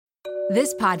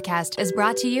This podcast is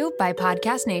brought to you by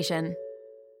Podcast Nation.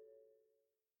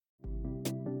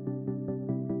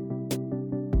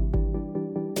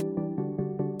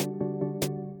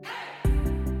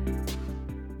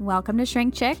 Welcome to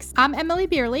Shrink Chicks. I'm Emily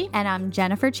Beerley. And I'm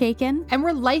Jennifer Chaikin. And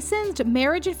we're licensed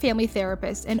marriage and family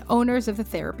therapists and owners of the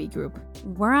therapy group.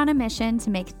 We're on a mission to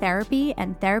make therapy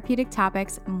and therapeutic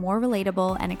topics more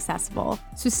relatable and accessible.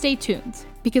 So stay tuned,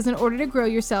 because in order to grow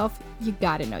yourself, you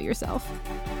gotta know yourself.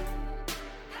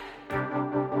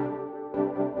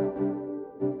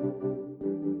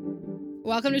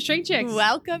 Welcome to Shrink Chicks.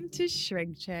 Welcome to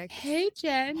Shrink Chicks. Hey,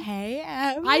 Jen. Hey,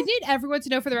 Em. I need everyone to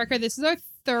know, for the record, this is our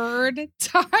third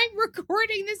time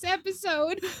recording this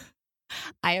episode.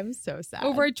 I am so sad.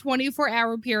 Over a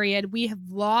 24-hour period. We have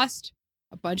lost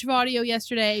a bunch of audio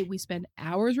yesterday. We spent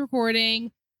hours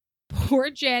recording. Poor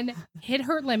Jen hit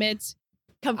her limits.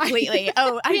 Completely.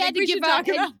 I think we should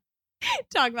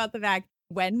talk about the fact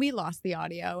when we lost the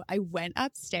audio, I went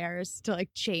upstairs to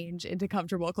change into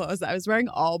comfortable clothes. I was wearing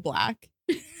all black.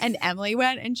 And Emily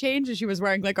went and changed, and she was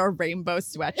wearing a rainbow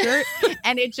sweatshirt.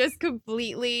 And it just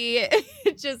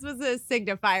it just was a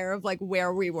signifier of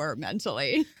where we were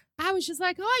mentally. I was just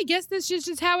like, oh, I guess this is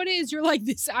just how it is. You're like,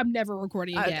 this, I'm never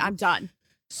recording again. I'm done.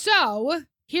 So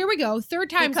here we go. Third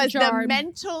time's the charm. Because the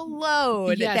mental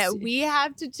load that we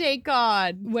have to take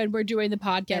on when we're doing the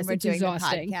podcast, it's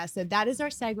exhausting. So that is our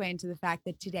segue into the fact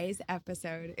that today's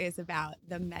episode is about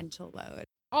the mental load.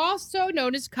 Also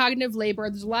known as cognitive labor.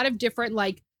 There's a lot of different,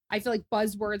 I feel like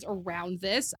buzzwords around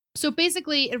this. So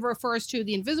basically, it refers to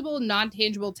the invisible,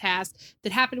 non-tangible tasks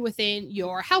that happen within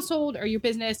your household or your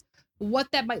business.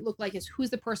 What that might look like is who's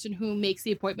the person who makes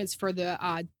the appointments for the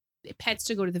pets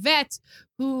to go to the vet,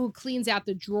 who cleans out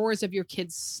the drawers of your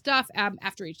kids' stuff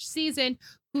after each season,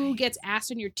 who gets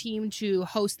asked on your team to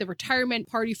host the retirement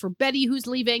party for Betty, who's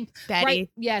leaving. Betty. Right?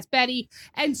 Yes, Betty.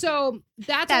 And so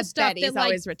that's all stuff Betty's that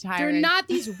always retiring. They're not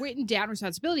these written down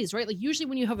responsibilities, right? Usually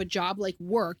when you have a job like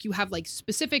work, you have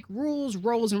specific rules,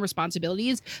 roles, and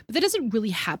responsibilities, but that doesn't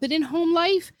really happen in home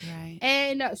life. Right.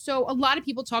 And so a lot of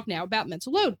people talk now about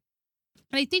mental load.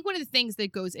 And I think one of the things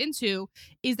that goes into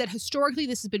is that historically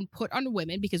this has been put on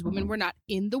women because women were not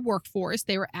in the workforce.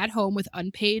 They were at home with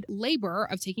unpaid labor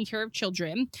of taking care of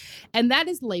children. And that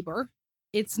is labor.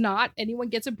 It's not anyone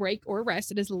gets a break or a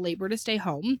rest. It is labor to stay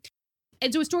home.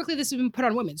 And so historically this has been put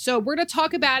on women. So we're going to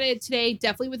talk about it today,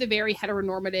 definitely with a very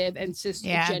heteronormative and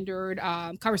cisgendered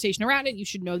conversation around it. You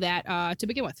should know that to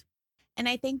begin with. And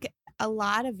I think a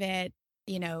lot of it,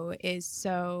 is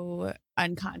so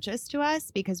unconscious to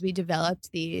us because we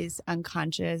developed these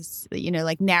unconscious,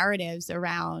 narratives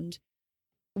around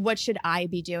what should I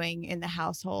be doing in the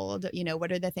household?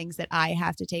 What are the things that I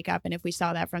have to take up? And if we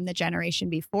saw that from the generation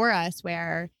before us,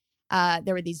 where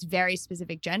there were these very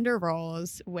specific gender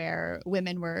roles where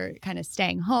women were kind of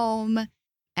staying home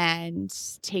and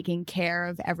taking care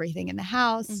of everything in the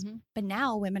house. Mm-hmm. But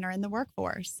now women are in the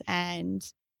workforce and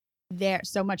they're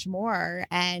so much more,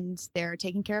 and they're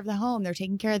taking care of the home. They're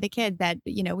taking care of the kid. That,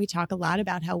 we talk a lot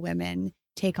about how women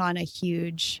take on a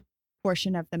huge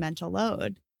portion of the mental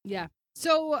load. Yeah.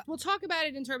 So we'll talk about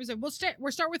it in terms of, we'll start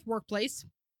with workplace.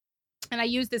 And I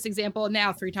use this example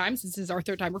now 3 times. This is our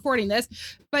third time recording this.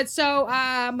 But so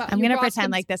I'm going to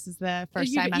pretend like this is the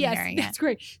first time I'm hearing it. That's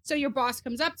great. So your boss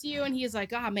comes up to you and he's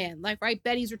like, oh man, right,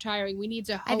 Betty's retiring. We need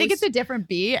to host. I think it's a different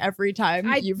B every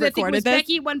time you've recorded this.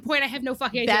 Becky at one point. I have no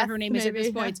fucking idea what her name is at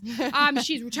this point.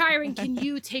 She's retiring. Can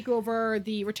you take over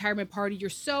the retirement party? You're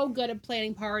so good at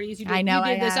planning parties. You did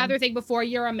this other thing before.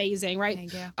 You're amazing, right?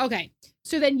 Thank you. Okay.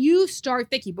 So then you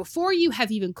start thinking, before you have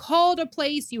even called a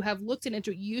place, you have looked into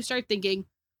it, you start thinking,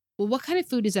 well, what kind of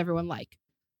food does everyone like?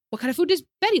 What kind of food does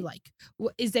Betty like?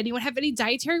 Does anyone have any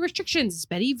dietary restrictions? Is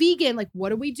Betty vegan? What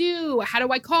do we do? How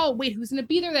do I call? Wait, who's going to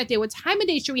be there that day? What time of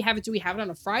day should we have it? Do we have it on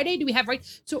a Friday? Do we have, right?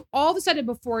 So all of a sudden,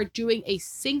 before doing a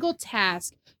single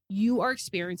task, you are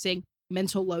experiencing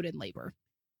mental load and labor.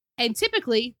 And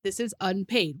typically, this is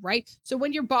unpaid, right? So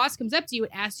when your boss comes up to you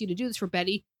and asks you to do this for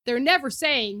Betty, they're never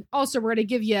saying, also, we're going to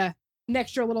give you an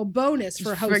extra little bonus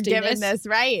for hosting this,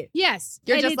 right? Yes.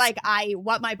 You're just like, I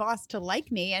want my boss to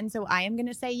like me, and so I am going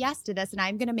to say yes to this, and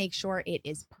I'm going to make sure it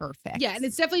is perfect. Yeah, and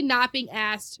it's definitely not being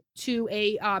asked to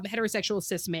a heterosexual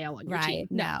cis male on your team.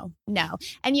 No.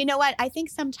 And you know what? I think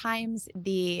sometimes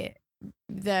the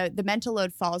mental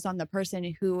load falls on the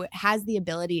person who has the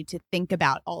ability to think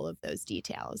about all of those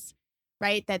details.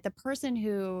 Right? That the person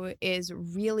who is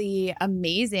really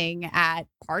amazing at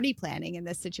party planning in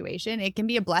this situation, it can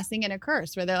be a blessing and a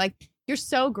curse, where they're like, you're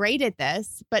so great at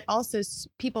this, but also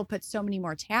people put so many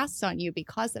more tasks on you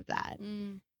because of that.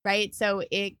 Right? So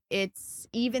it's,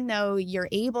 even though you're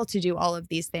able to do all of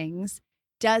these things,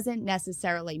 doesn't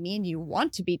necessarily mean you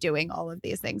want to be doing all of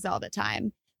these things all the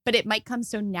time, but it might come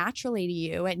so naturally to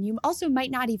you. And you also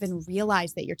might not even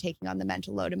realize that you're taking on the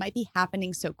mental load. It might be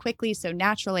happening so quickly, so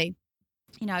naturally.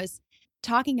 You know, I was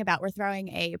talking about, we're throwing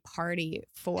a party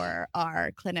for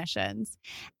our clinicians,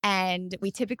 and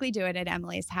we typically do it at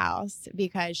Emily's house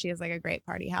because she has like a great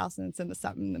party house and it's in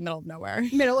the middle of nowhere.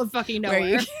 Middle of fucking nowhere.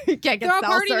 Where you can't get Throw a cell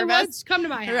party in the service. woods, come to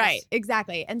my house. Right,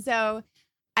 exactly. And so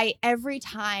every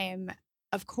time,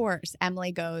 of course,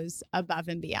 Emily goes above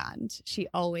and beyond. She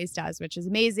always does, which is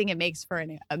amazing. It makes for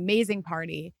an amazing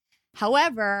party.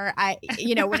 However,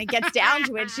 when it gets down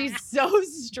to it, she's so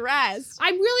stressed.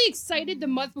 I'm really excited the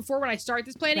month before when I start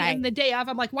this planning, and the day of,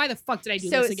 I'm like, why the fuck did I do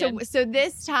this again? So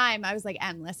this time I was like,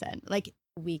 Em, listen, like,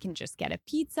 we can just get a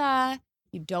pizza.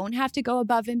 You don't have to go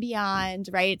above and beyond,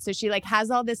 right? So she like has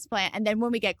all this plan. And then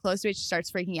when we get close to it, she starts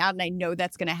freaking out. And I know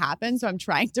that's going to happen. So I'm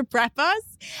trying to prep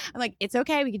us. I'm like, it's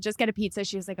okay. We can just get a pizza.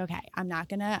 She was like, okay, I'm not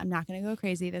gonna go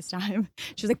crazy this time.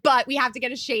 She was like, but we have to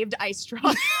get a shaved ice straw.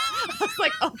 I was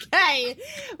like, okay,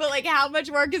 but like, how much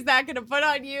work is that going to put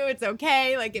on you? It's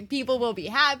okay. Like, people will be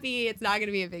happy. It's not going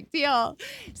to be a big deal.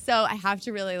 So I have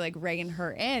to really like rein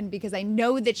her in because I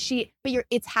know that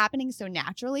it's happening so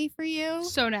naturally for you.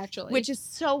 So naturally. Which is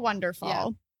so wonderful. Yeah.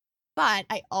 But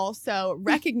I also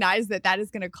recognize that is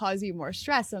going to cause you more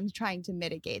stress. So I'm trying to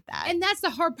mitigate that. And that's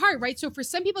the hard part, right? So for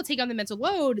some people take on the mental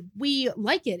load, we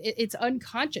like it. It's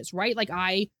unconscious, right? Like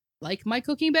I like my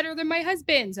cooking better than my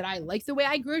husband's, and I like the way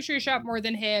I grocery shop more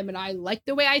than him, and I like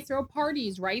the way I throw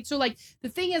parties, right? So like the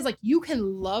thing is, like, you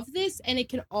can love this and it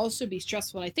can also be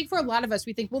stressful. And I think for a lot of us,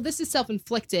 we think, well, this is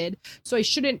self-inflicted, so I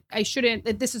shouldn't,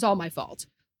 this is all my fault.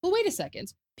 Well, wait a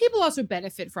second. People also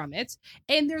benefit from it.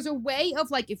 And there's a way of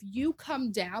like, if you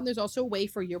come down, there's also a way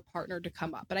for your partner to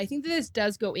come up. But I think that this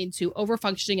does go into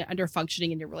over-functioning and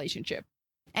under-functioning in your relationship.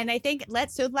 And I think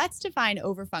let's define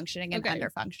over-functioning and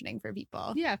under-functioning for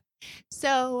people. Yeah.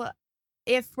 So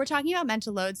if we're talking about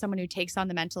mental load, someone who takes on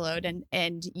the mental load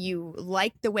and you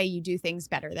like the way you do things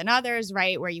better than others,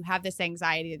 right? Where you have this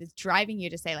anxiety that's driving you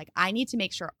to say like, I need to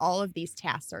make sure all of these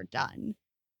tasks are done,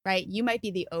 right? You might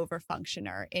be the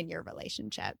over-functioner in your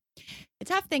relationship. The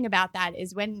tough thing about that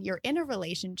is when you're in a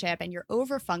relationship and you're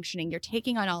over-functioning, you're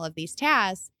taking on all of these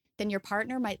tasks, then your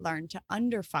partner might learn to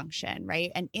underfunction,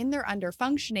 right? And in their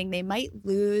underfunctioning, they might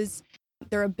lose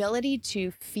their ability to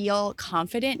feel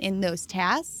confident in those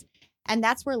tasks. And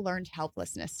that's where learned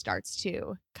helplessness starts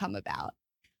to come about.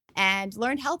 And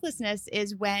learned helplessness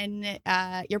is when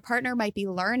your partner might be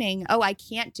learning, oh, I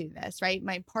can't do this, right?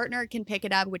 My partner can pick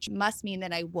it up, which must mean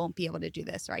that I won't be able to do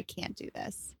this or I can't do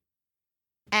this.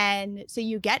 And so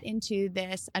you get into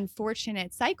this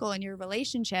unfortunate cycle in your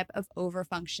relationship of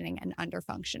over-functioning and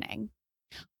under-functioning.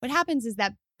 What happens is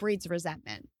that breeds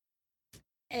resentment.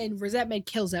 And resentment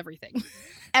kills everything.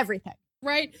 Everything.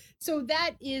 Right? So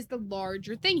that is the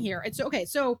larger thing here. And so, okay,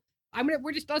 so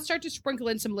let's start to sprinkle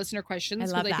in some listener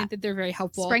questions because I think that they're very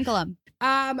helpful. Sprinkle them.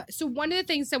 So one of the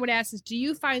things someone asks is, do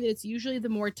you find that it's usually the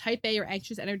more type A or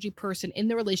anxious energy person in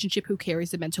the relationship who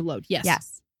carries the mental load? Yes.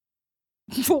 Yes.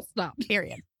 Full stop.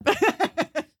 Period.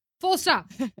 Full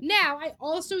stop. Now, I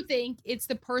also think it's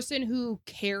the person who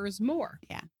cares more.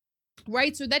 Yeah.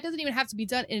 Right? So that doesn't even have to be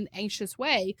done in an anxious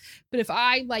way. But if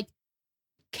I like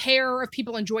care if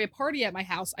people enjoy a party at my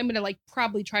house, I'm going to like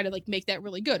probably try to like make that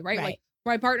really good. Right? Like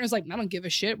my partner's like, I don't give a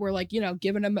shit. We're like,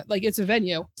 giving them like it's a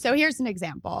venue. So here's an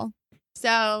example.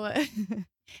 So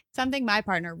something my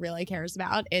partner really cares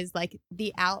about is like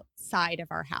the outside of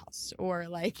our house or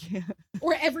like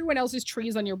or everyone else's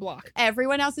trees on your block.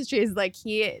 Everyone else's trees. Like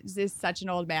he is such an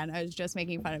old man. I was just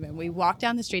making fun of him. We walk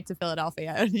down the streets of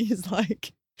Philadelphia and he's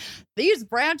like, these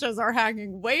branches are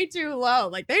hanging way too low.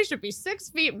 Like they should be 6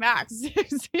 feet max,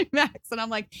 6 feet max. And I'm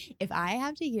like, if I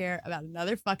have to hear about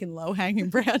another fucking low hanging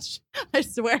branch, I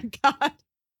swear to God.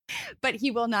 But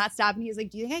he will not stop. And he's like,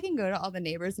 do you think I can go to all the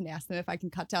neighbors and ask them if I can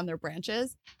cut down their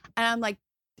branches? And I'm like,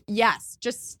 yes,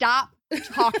 just stop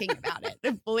talking about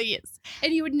it, please.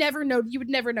 And you would never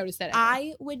notice that ever.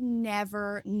 I would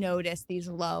never notice these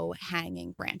low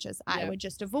hanging branches. I would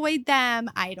just avoid them.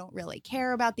 I don't really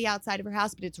care about the outside of her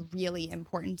house, but it's really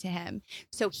important to him.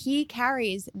 So he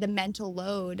carries the mental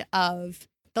load of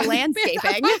the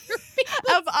landscaping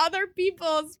of other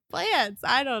people's plants.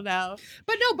 I don't know.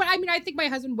 But I mean, I think my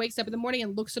husband wakes up in the morning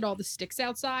and looks at all the sticks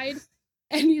outside.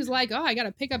 And he's like, oh, I got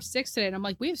to pick up sticks today. And I'm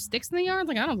like, we have sticks in the yard?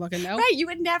 Like, I don't fucking know. Right. You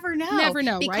would never know. Never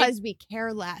know, because we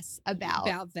care less about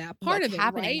that part of it,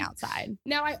 happening right? outside.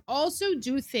 Now, I also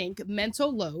do think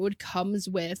mental load comes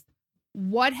with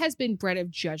what has been bred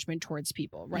of judgment towards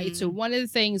people, right? So one of the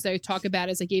things that I talk about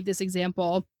is I gave this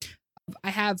example I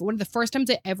have one of the first times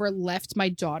I ever left my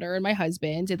daughter and my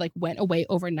husband and like went away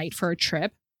overnight for a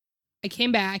trip. I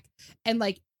came back and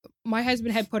like my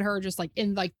husband had put her just like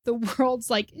in like the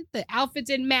world's like the outfit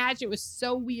didn't match. It was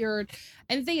so weird.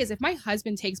 And the thing is, if my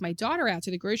husband takes my daughter out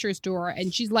to the grocery store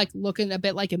and she's like looking a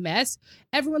bit like a mess,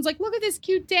 everyone's like, look at this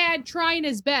cute dad trying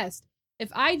his best. If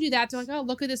I do that, they're like, oh,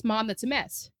 look at this mom that's a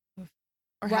mess.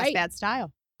 Or has bad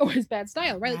style. Or has bad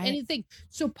style, right? Like Right. anything.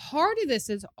 So part of this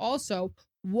is also,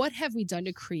 what have we done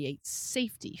to create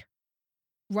safety?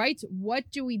 Right? What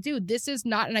do we do? This is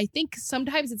not, and I think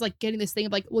sometimes it's like getting this thing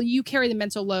of like, well, you carry the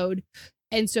mental load.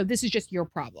 And so this is just your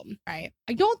problem. Right.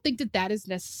 I don't think that that is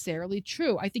necessarily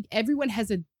true. I think everyone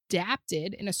has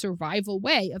adapted in a survival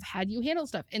way of how do you handle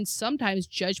stuff. And sometimes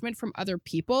judgment from other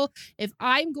people. If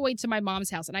I'm going to my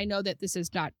mom's house, and I know that this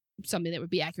is not something that would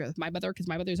be accurate with my mother because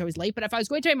my mother is always late. But if I was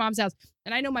going to my mom's house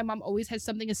and I know my mom always has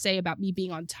something to say about me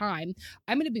being on time,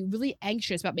 I'm going to be really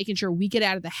anxious about making sure we get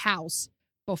out of the house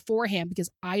beforehand because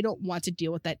I don't want to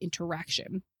deal with that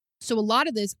interaction. So a lot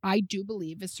of this, I do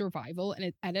believe, is survival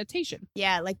and adaptation.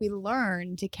 Yeah. Like we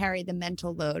learn to carry the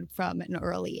mental load from an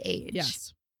early age.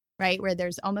 Yes. Right. Where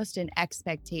there's almost an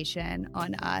expectation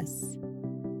on us.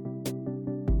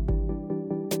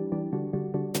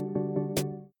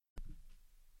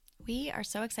 We are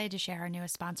so excited to share our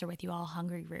newest sponsor with you all,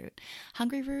 Hungry Root.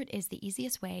 Hungry Root is the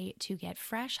easiest way to get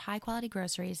fresh, high-quality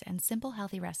groceries and simple,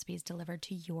 healthy recipes delivered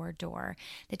to your door.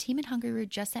 The team at Hungry Root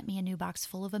just sent me a new box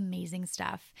full of amazing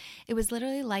stuff. It was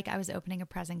literally like I was opening a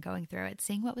present going through it.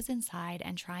 Seeing what was inside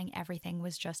and trying everything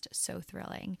was just so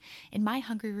thrilling. In my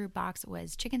Hungry Root box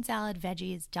was chicken salad,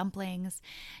 veggies, dumplings,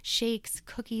 shakes,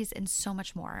 cookies, and so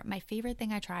much more. My favorite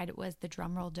thing I tried was the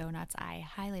drumroll donuts. I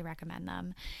highly recommend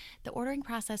them. The ordering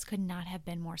process could not have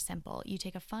been more simple. You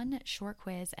take a fun, short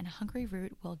quiz, and Hungry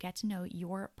Root will get to know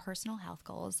your personal health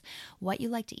goals, what you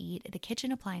like to eat, the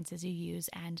kitchen appliances you use,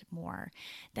 and more.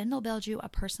 Then they'll build you a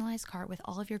personalized cart with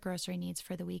all of your grocery needs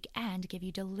for the week and give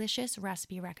you delicious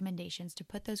recipe recommendations to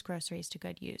put those groceries to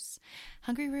good use.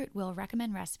 Hungry Root will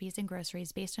recommend recipes and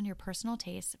groceries based on your personal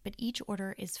tastes, but each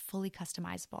order is fully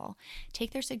customizable.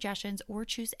 Take their suggestions or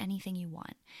choose anything you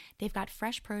want. They've got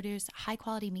fresh produce,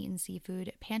 high-quality meat and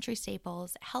seafood, pantry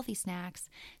staples, healthy snacks,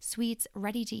 sweets,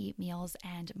 ready-to-eat meals,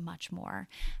 and much more.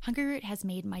 Hungry Root has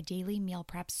made my daily meal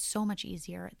prep so much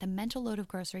easier. The mental load of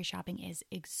grocery shopping is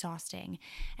exhausting,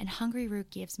 and Hungry Root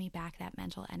gives me back that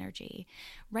mental energy.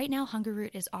 Right now, Hungry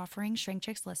Root is offering Shrink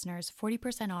Chicks listeners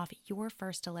 40% off your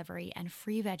first delivery and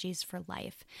free veggies for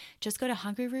life. Just go to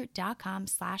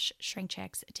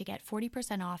hungryroot.com/shrinkchicks to get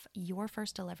 40% off your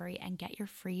first delivery and get your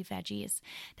free veggies.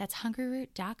 That's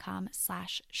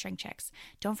hungryroot.com/shrinkchicks.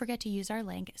 Don't forget to use our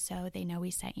link so they know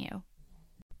we sent you.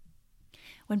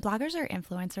 When bloggers or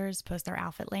influencers post their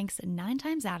outfit links, 9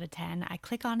 times out of 10, I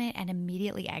click on it and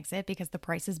immediately exit because the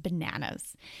price is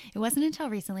bananas. It wasn't until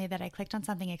recently that I clicked on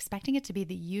something expecting it to be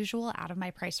the usual out of my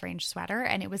price range sweater,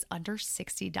 and it was under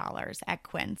 $60 at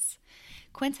Quince.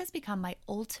 Quince has become my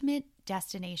ultimate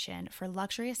destination for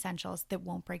luxury essentials that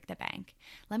won't break the bank.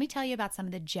 Let me tell you about some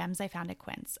of the gems I found at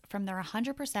Quince. From their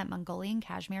 100% Mongolian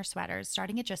cashmere sweaters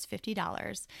starting at just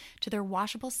 $50 to their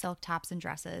washable silk tops and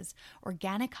dresses,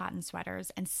 organic cotton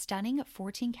sweaters, and stunning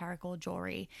 14-karat gold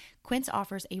jewelry, Quince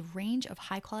offers a range of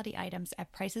high-quality items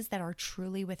at prices that are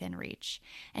truly within reach.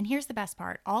 And here's the best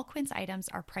part. All Quince items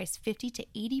are priced 50 to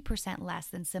 80% less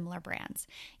than similar brands.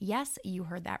 Yes, you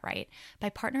heard that right. By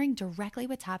partnering directly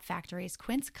with top factories,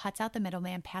 Quince cuts out the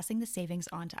middleman, passing the savings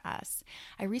on to us.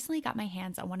 I recently got my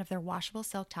hands on one of their washable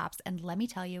silk tops, and let me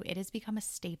tell you, it has become a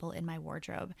staple in my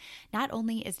wardrobe. Not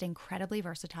only is it incredibly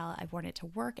versatile, I've worn it to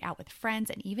work, out with friends,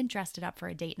 and even dressed it up for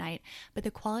a date night, but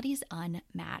the quality is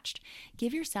unmatched.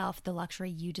 Give yourself the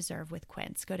luxury you deserve with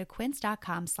Quince. Go to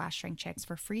quince.com/shrinkchicks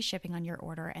for free shipping on your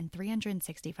order and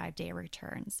 365-day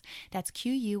returns. That's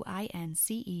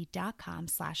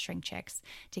QUINCE.com/shrinkchicks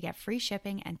to get free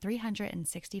shipping and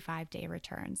 365-day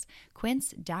returns.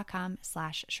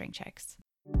 Quince.com/shrinkchicks.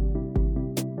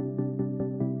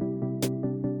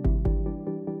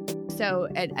 So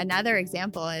another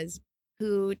example is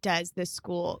who does the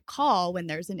school call when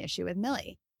there's an issue with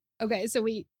Millie? Okay, so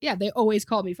they always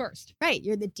call me first. Right.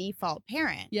 You're the default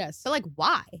parent. Yes. But like,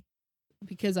 why?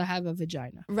 Because I have a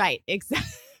vagina. Right.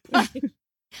 Exactly.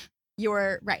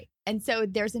 You're right. And so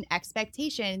there's an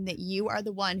expectation that you are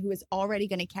the one who is already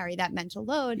going to carry that mental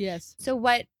load. Yes. So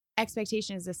what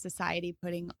expectation is the society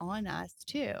putting on us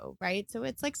too, right? So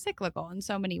it's like cyclical in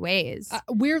so many ways.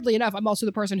 Weirdly enough, I'm also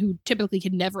the person who typically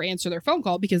can never answer their phone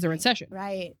call because they're in session.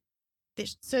 Right.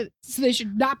 So they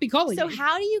should not be calling So me.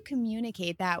 how do you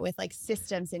communicate that with like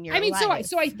systems in your life?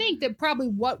 So I think that probably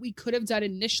what we could have done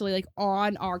initially, like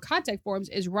on our contact forms,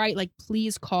 is like,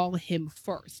 please call him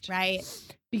first. Right.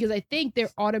 Because I think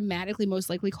they're automatically most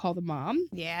likely call the mom.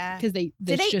 Yeah. Because did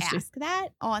they ask that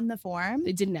on the form?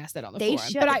 They didn't ask that on the They form.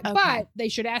 should. But they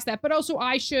should ask that. But also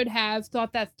I should have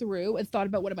thought that through and thought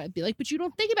about what it might be like. But you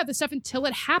don't think about this stuff until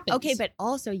it happens. Okay, but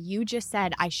also you just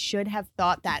said I should have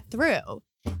thought that through.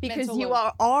 Because Mental you load.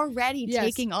 are already Yes.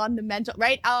 taking on the mental,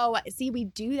 right? Oh, see, we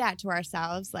do that to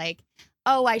ourselves. Like,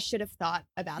 oh, I should have thought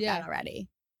about that already.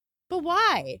 But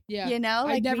why? Yeah. You know,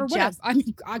 I like never we would have. I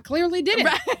mean, I clearly didn't.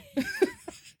 Right.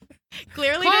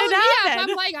 Clearly Call didn't me up. happen.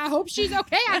 I'm like, I hope she's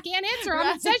okay. I can't answer. I'm in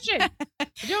Right. session. I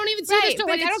don't even see Right, this till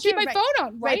but like I it's don't keep true, my right. phone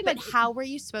on. Right, Like, but how were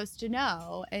you supposed to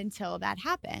know until that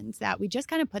happens? That we just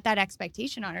kind of put that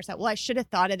expectation on ourselves. Well, I should have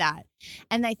thought of that.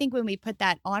 And I think when we put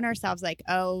that on ourselves, like,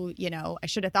 oh, you know, I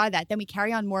should have thought of that, then we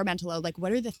carry on more mental load. Like,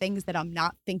 what are the things that I'm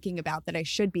not thinking about that I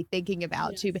should be thinking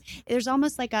about too? But there's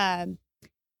almost like a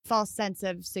false sense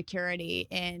of security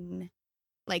in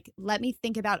like, let me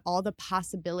think about all the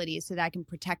possibilities so that I can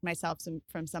protect myself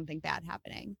from something bad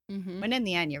happening. Mhm. When in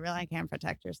the end, you really can't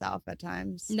protect yourself at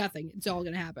times. Nothing. It's all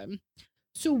going to happen.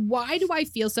 So why do I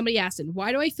feel, somebody asked,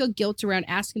 why do I feel guilt around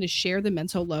asking to share the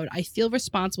mental load? I feel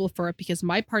responsible for it because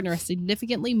my partner has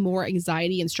significantly more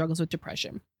anxiety and struggles with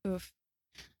depression. Oof.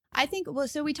 I think, well,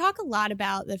 so we talk a lot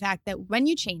about the fact that when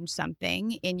you change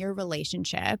something in your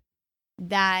relationship,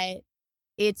 that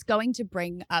it's going to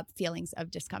bring up feelings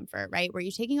of discomfort, right? Where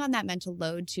you're taking on that mental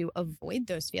load to avoid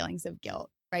those feelings of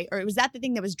guilt, right? Or was that the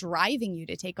thing that was driving you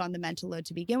to take on the mental load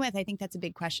to begin with? I think that's a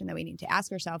big question that we need to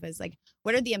ask ourselves is like,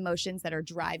 what are the emotions that are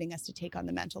driving us to take on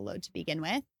the mental load to begin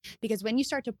with? Because when you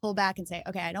start to pull back and say,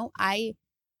 okay, I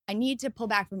need to pull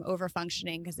back from over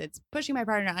functioning because it's pushing my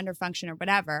partner to under function or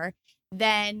whatever,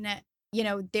 then you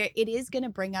know, it is going to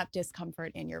bring up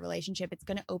discomfort in your relationship. It's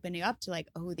going to open you up to like,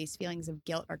 oh, these feelings of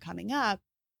guilt are coming up.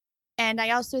 And I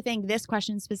also think this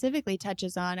question specifically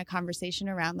touches on a conversation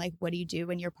around like, what do you do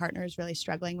when your partner is really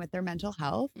struggling with their mental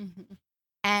health? Mm-hmm.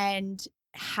 And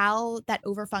how that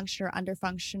overfunctioner,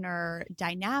 underfunctioner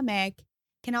dynamic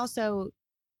can also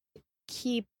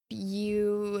keep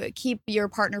your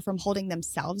partner from holding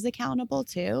themselves accountable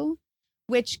too,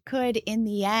 which could in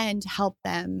the end help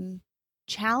them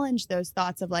challenge those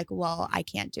thoughts of like, well, I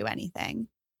can't do anything,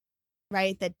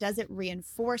 right? That doesn't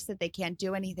reinforce that they can't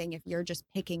do anything if you're just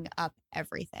picking up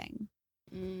everything.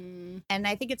 And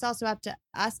I think it's also up to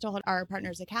us to hold our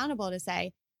partners accountable to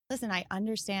say, listen, I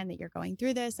understand that you're going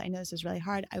through this. I know this is really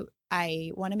hard.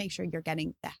 I want to make sure you're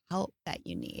getting the help that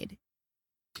you need.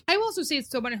 I will also say it's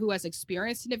someone who has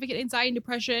experienced significant anxiety and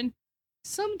depression.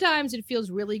 Sometimes it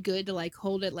feels really good to like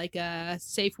hold it like a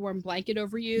safe, warm blanket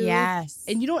over you. Yes.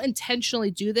 And you don't intentionally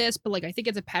do this, but like I think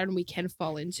it's a pattern we can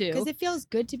fall into. Because it feels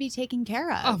good to be taken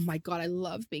care of. Oh my God, I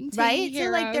love being taken right? care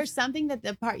So like of. there's something that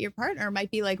your partner might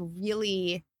be like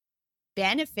really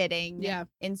benefiting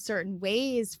in certain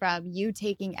ways from you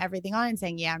taking everything on and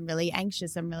saying, yeah, I'm really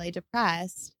anxious. I'm really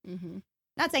depressed. Mm-hmm.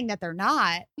 Not saying that they're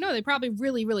not. No, they probably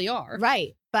really, really are.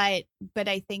 Right. But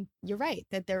I think you're right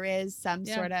that there is some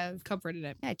sort of comfort in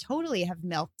it. I totally have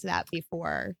milked that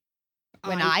before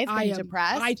when I've been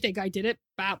depressed. I think I did it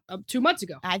about 2 months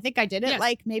ago. I think I did it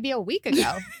like maybe a week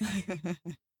ago.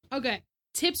 Okay.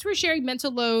 Tips for sharing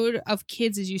mental load of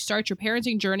kids as you start your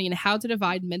parenting journey and how to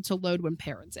divide mental load when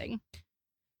parenting.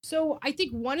 So I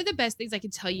think one of the best things I can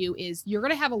tell you is you're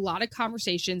going to have a lot of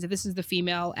conversations. If this is the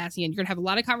female asking, you're going to have a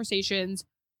lot of conversations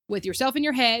with yourself in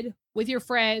your head, with your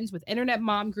friends, with internet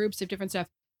mom groups of different stuff.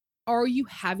 Are you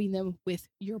having them with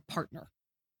your partner?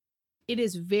 It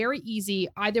is very easy.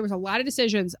 There was a lot of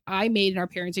decisions I made in our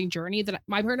parenting journey that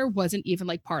my partner wasn't even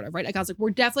like part of, right? Like I was like,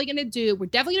 I'm definitely going to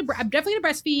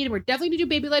breastfeed, and we're definitely going to do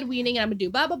baby-led weaning, and I'm going to do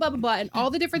blah, blah, blah, blah, blah, and all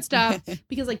the different stuff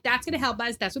because like that's going to help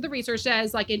us. That's what the research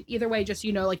says. Like in either way, just,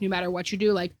 you know, like no matter what you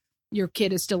do, like your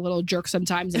kid is still a little jerk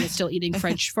sometimes and is still eating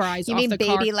French fries you off mean the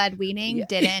car. baby-led weaning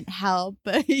didn't help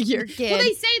your kid Well,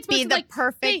 they say it's supposed be to the like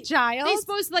perfect child? It's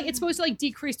supposed to like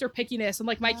decrease their pickiness, and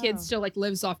like my kid still like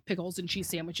lives off pickles and cheese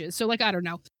sandwiches. So like I don't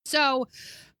know. So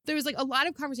there's like a lot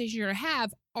of conversation you're gonna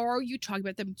have. Are you talking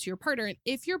about them to your partner? And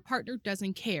if your partner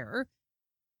doesn't care,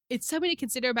 it's something to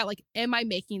consider about like, am I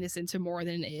making this into more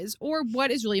than it is? Or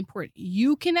what is really important?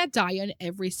 You cannot die on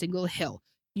every single hill.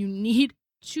 You need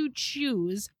to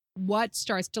choose what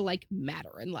starts to like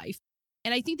matter in life.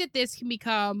 And I think that this can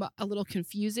become a little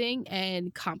confusing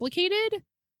and complicated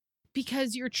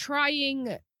because you're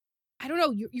trying, I don't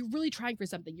know, you're really trying for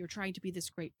something. You're trying to be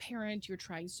this great parent. You're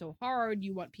trying so hard.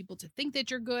 You want people to think that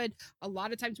you're good. A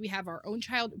lot of times we have our own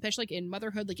child, especially like in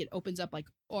motherhood, like it opens up like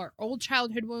our old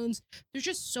childhood wounds. There's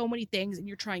just so many things and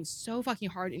you're trying so fucking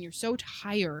hard and you're so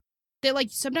tired that like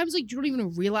sometimes like you don't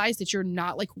even realize that you're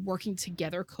not like working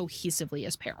together cohesively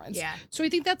as parents. Yeah. So I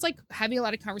think that's like having a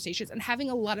lot of conversations and having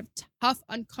a lot of tough,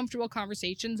 uncomfortable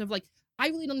conversations of like, I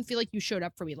really don't feel like you showed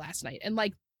up for me last night. And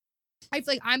like, I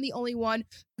feel like I'm the only one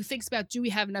who thinks about, do we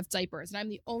have enough diapers? And I'm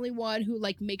the only one who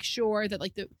like makes sure that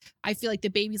like I feel like the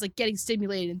baby's like getting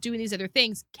stimulated and doing these other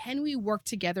things. Can we work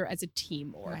together as a team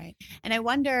more? Right. And I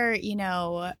wonder, you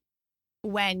know,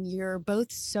 when you're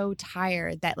both so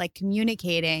tired that like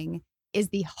communicating is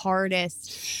the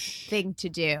hardest thing to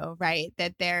do, right?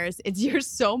 That you're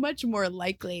so much more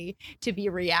likely to be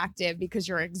reactive because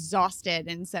you're exhausted.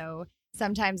 And so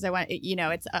sometimes I want, you know,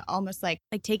 it's almost like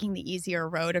taking the easier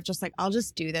road of just like, I'll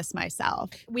just do this myself.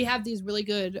 We have these really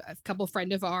good couple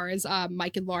friend of ours,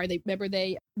 Mike and Laura.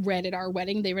 They read at our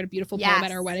wedding. They read a beautiful poem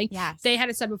at our wedding. Yes. They had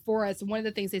a son before us. And one of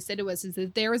the things they said to us is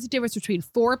that there is a difference between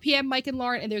 4 p.m. Mike and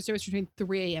Lauren and there's a difference between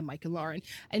 3 a.m. Mike and Lauren.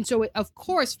 And so, of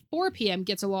course, 4 p.m.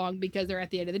 gets along because they're at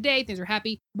the end of the day. Things are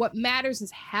happy. What matters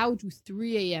is how do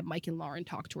 3 a.m. Mike and Lauren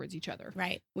talk towards each other.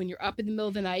 Right. When you're up in the middle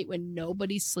of the night, when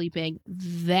nobody's sleeping,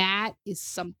 that is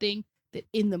something that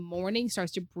in the morning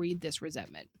starts to breed this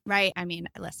resentment. Right. I mean,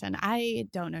 listen, I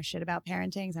don't know shit about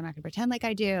parenting, so I'm not going to pretend like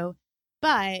I do.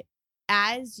 But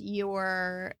as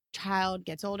your child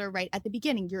gets older, right at the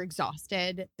beginning, you're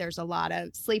exhausted. There's a lot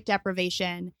of sleep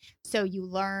deprivation. So you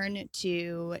learn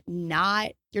to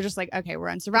you're just like, okay, we're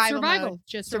on survival mode.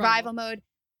 Just survival mode.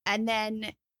 And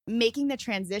then making the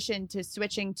transition to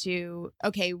switching to,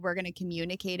 okay, we're going to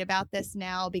communicate about this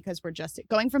now because we're just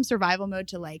going from survival mode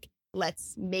to like,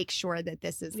 let's make sure that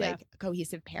this is like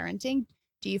cohesive parenting.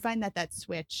 Do you find that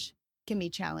switch can be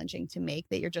challenging to make,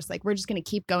 that you're just like, we're just going to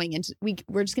keep going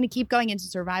into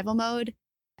survival mode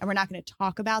and we're not going to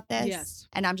talk about this. Yes.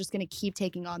 And I'm just going to keep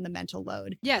taking on the mental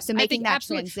load. Yes. So making that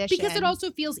transition. Because it also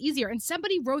feels easier. And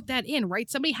somebody wrote that in, right?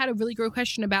 Somebody had a really great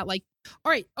question about like,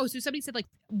 all right. Oh, so somebody said like,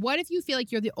 what if you feel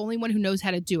like you're the only one who knows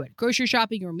how to do it? Grocery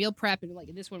shopping or meal prep. And like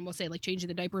in this one, we'll say like changing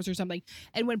the diapers or something.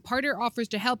 And when partner offers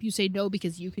to help, you say no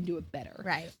because you can do it better.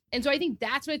 Right. And so I think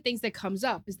that's one of the things that comes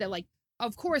up is that like,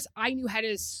 of course, I knew how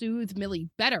to soothe Millie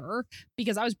better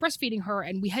because I was breastfeeding her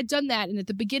and we had done that. And at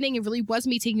the beginning, it really was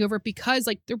me taking over because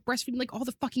like they're breastfeeding like all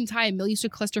the fucking time. Millie used to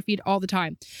cluster feed all the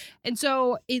time. And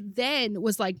so it then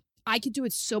was like, I could do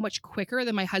it so much quicker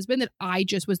than my husband that I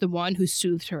just was the one who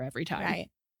soothed her every time. Right.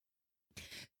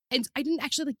 And I didn't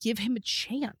actually like give him a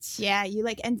chance. Yeah. You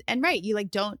like, and right. You like,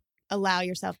 don't allow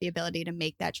yourself the ability to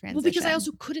make that transition. Well, because I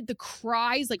also couldn't, the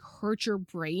cries like hurt your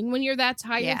brain when you're that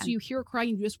tired. Yeah. So you hear her crying,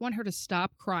 you just want her to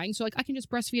stop crying. So like, I can just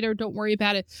breastfeed her, don't worry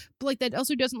about it. But like, that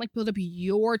also doesn't like build up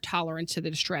your tolerance to the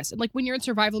distress. And like when you're in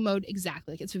survival mode,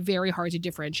 exactly, like it's very hard to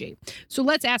differentiate. So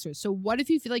let's ask her. So what if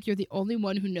you feel like you're the only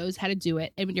one who knows how to do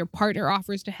it? And when your partner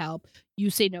offers to help, you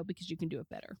say no because you can do it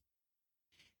better.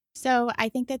 So I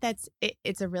think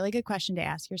it's a really good question to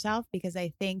ask yourself, because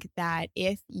I think that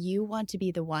if you want to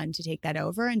be the one to take that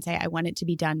over and say, I want it to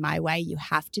be done my way, you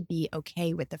have to be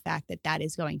okay with the fact that that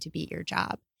is going to be your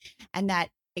job, and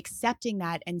that accepting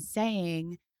that and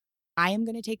saying, I am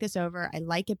going to take this over. I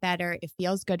like it better. It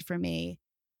feels good for me.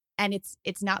 And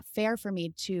it's not fair for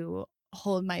me to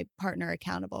hold my partner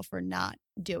accountable for not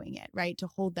doing it, right? To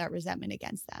hold that resentment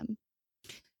against them.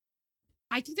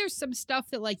 I think there's some stuff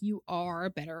that like you are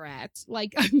better at.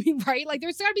 Like, I mean, right? Like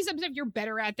there's gotta be some stuff you're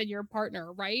better at than your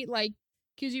partner, right? Like,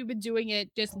 because you've been doing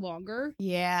it just longer.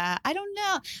 Yeah. I don't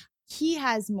know. He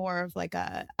has more of like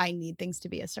I need things to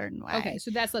be a certain way. Okay.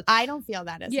 So that's I don't feel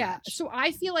that as much. So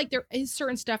I feel like there is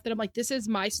certain stuff that I'm like, this is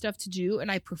my stuff to do and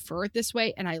I prefer it this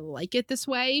way and I like it this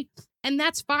way. And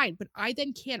that's fine. But I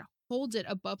then can't hold it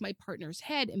above my partner's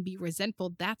head and be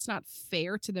resentful. That's not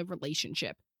fair to the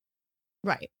relationship.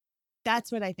 Right.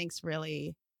 That's what I think's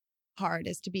really hard,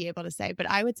 is to be able to say, but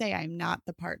I would say I'm not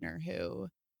the partner who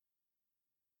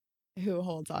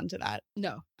holds on to that.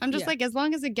 No. I'm just like, as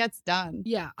long as it gets done.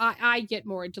 Yeah. I get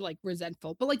more into like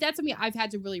resentful, but like that's something I've had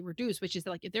to really reduce, which is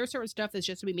that, like, if there's certain stuff that's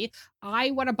just to be me,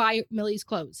 I want to buy Millie's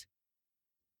clothes.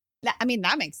 I mean,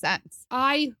 that makes sense.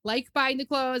 I like buying the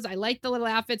clothes. I like the little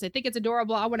outfits. I think it's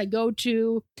adorable. I want to go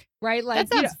to, right? Like,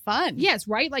 that sounds fun. Yes.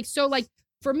 Right. Like, so like,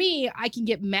 for me, I can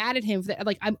get mad at him for that.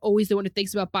 Like, I'm always the one who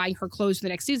thinks about buying her clothes for the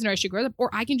next season, or I should grow up, or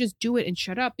I can just do it and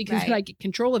shut up because then I get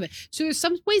control of it. So there's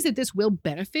some ways that this will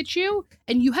benefit you,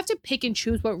 and you have to pick and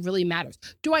choose what really matters.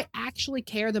 Do I actually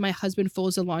care that my husband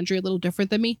folds the laundry a little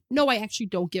different than me? No, I actually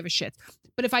don't give a shit.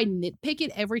 But if I nitpick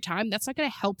it every time, that's not going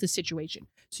to help the situation.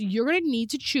 So you're going to need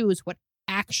to choose what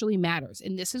actually matters.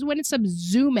 And this is when some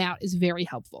zoom out is very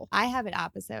helpful. I have it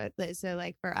opposite. So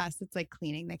like for us, it's like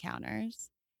cleaning the counters.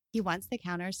 He wants the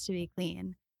counters to be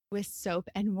clean with soap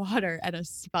and water and a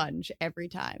sponge every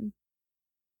time.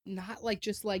 Not like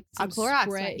just like a Clorox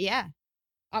spray. Yeah.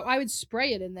 I would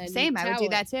spray it and then same. I would do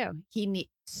that too. He needs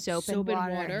soap and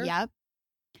water. Yep.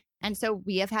 And so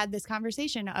we have had this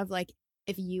conversation of like,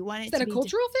 if you want it is that to a be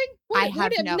cultural thing? I've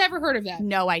never heard of that.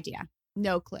 No idea.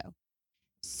 No clue.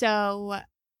 So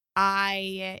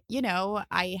I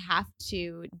have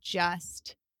to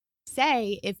just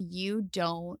say, if you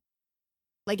don't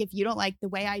like the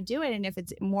way I do it, and if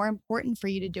it's more important for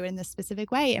you to do it in this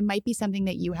specific way, it might be something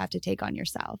that you have to take on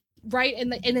yourself. Right.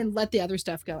 And then let the other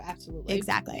stuff go. Absolutely.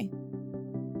 Exactly.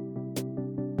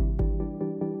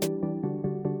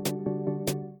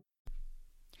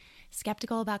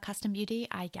 Skeptical about custom beauty?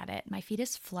 I get it. My feed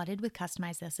is flooded with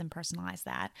customize this and personalize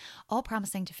that, all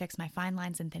promising to fix my fine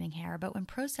lines and thinning hair, but when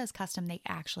Prose says custom, they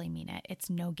actually mean it. It's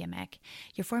no gimmick.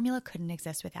 Your formula couldn't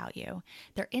exist without you.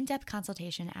 Their in-depth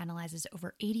consultation analyzes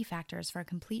over 80 factors for a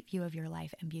complete view of your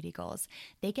life and beauty goals.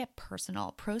 They get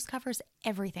personal. Prose covers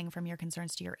everything from your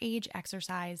concerns to your age,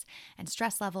 exercise, and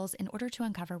stress levels in order to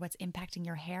uncover what's impacting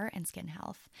your hair and skin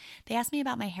health. They asked me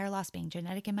about my hair loss being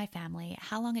genetic in my family,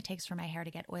 how long it takes for my hair to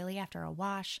get oily after a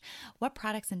wash, what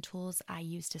products and tools I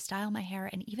use to style my hair,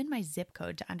 and even my zip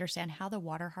code to understand how the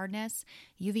water hardness,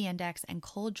 UV index, and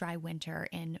cold, dry winter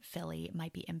in Philly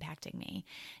might be impacting me.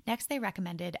 Next, they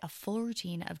recommended a full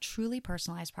routine of truly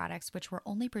personalized products, which were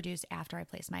only produced after I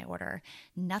placed my order.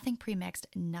 Nothing pre-mixed,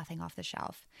 nothing off the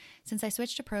shelf. Since I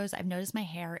switched to Prose, I've noticed my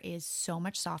hair is so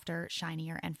much softer,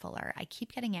 shinier, and fuller. I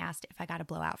keep getting asked if I got a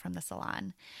blowout from the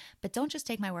salon. But don't just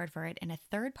take my word for it. In a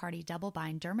third-party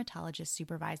double-blind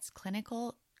dermatologist-supervised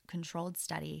clinical controlled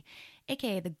study,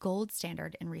 aka the gold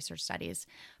standard in research studies,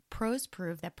 Prose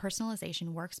prove that personalization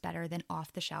works better than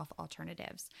off-the-shelf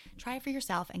alternatives. Try it for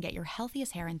yourself and get your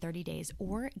healthiest hair in 30 days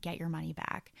or get your money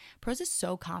back. Prose is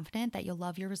so confident that you'll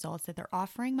love your results that they're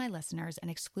offering my listeners an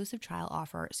exclusive trial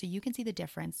offer so you can see the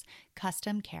difference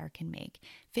custom care can make.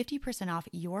 50% off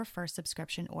your first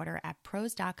subscription order at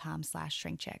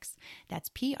prose.com/shrinkchicks. That's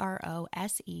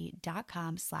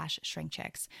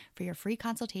prose.com/shrinkchicks for your free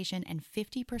consultation and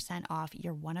 50% off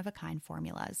your one-of-a-kind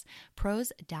formulas.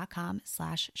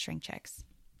 prose.com/shrinkchicks.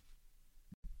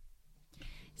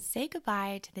 Say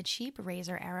goodbye to the cheap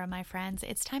razor era, my friends.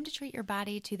 It's time to treat your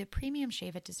body to the premium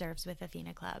shave it deserves with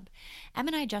Athena Club. Em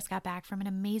and I just got back from an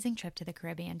amazing trip to the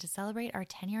Caribbean to celebrate our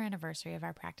 10-year anniversary of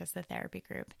our Practice the Therapy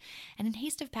group. And in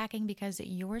haste of packing, because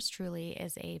yours truly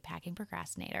is a packing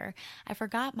procrastinator, I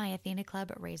forgot my Athena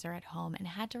Club razor at home and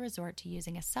had to resort to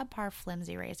using a subpar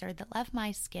flimsy razor that left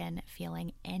my skin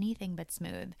feeling anything but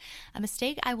smooth. A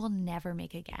mistake I will never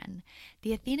make again.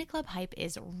 The Athena Club hype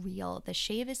is real. The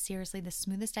shave is seriously the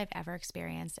smoothest I've ever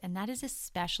experienced, and that is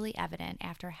especially evident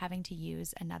after having to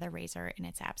use another razor in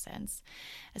its absence.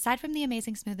 Aside from the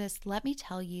amazing smoothness, let me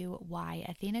tell you why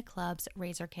Athena Club's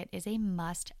razor kit is a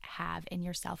must-have in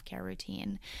your self-care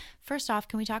routine. First off,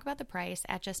 can we talk about the price?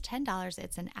 At just $10,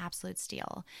 it's an absolute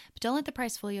steal. But don't let the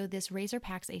price fool you. This razor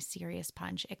packs a serious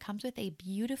punch. It comes with a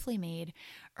beautifully made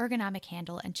ergonomic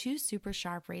handle and 2 super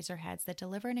sharp razor heads that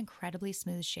deliver an incredibly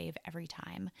smooth shave every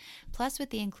time. Plus,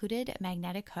 with the included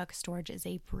magnetic hook, storage is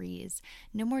a breeze.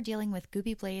 No more dealing with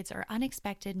goopy blades or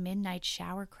unexpected midnight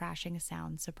shower crashing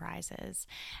sound surprises.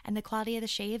 And the quality of the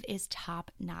shave is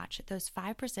top notch. Those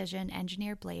 5 precision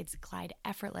engineered blades glide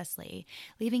effortlessly,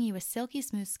 leaving you with silky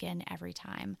smooth skin every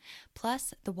time.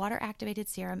 Plus, the water activated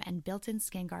serum and built-in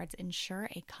skin guards ensure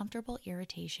a comfortable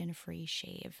irritation-free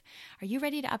shave. Are you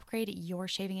ready to upgrade your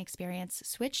shaving experience?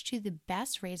 Switch to the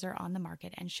best razor on the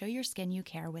market and show your skin you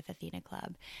care with Athena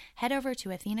Club. Head over to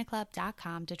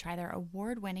athenaclub.com to try their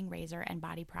award-winning razor and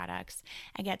body products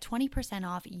and get 20%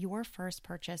 off your first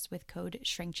purchase with code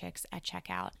SHRINKCHICKS at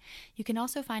checkout. You can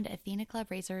also find Athena Club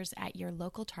razors at your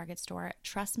local Target store.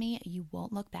 Trust me, you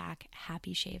won't look back.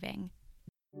 Happy shaving.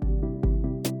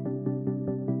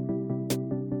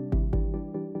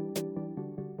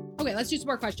 Okay, let's do some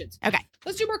more questions. Okay.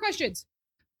 Let's do more questions.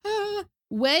 I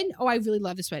really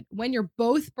love this one. When you're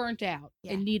both burnt out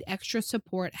and need extra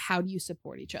support, how do you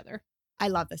support each other? I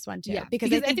love this one too. Yeah,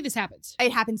 because I think this happens.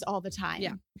 It happens all the time.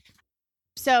 Yeah.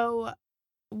 So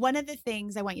one of the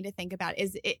things I want you to think about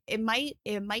is it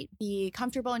might be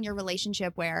comfortable in your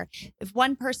relationship where if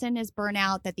one person is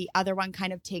burnout, that the other one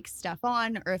kind of takes stuff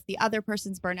on, or if the other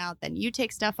person's burnout, then you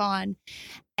take stuff on.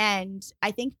 And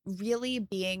I think really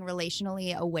being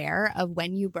relationally aware of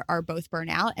when you are both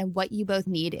burnout and what you both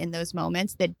need in those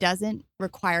moments that doesn't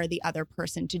require the other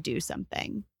person to do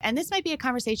something. And this might be a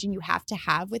conversation you have to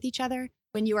have with each other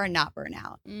when you are not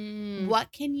burnout.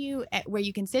 What can you, where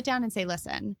you can sit down and say,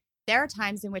 listen, there are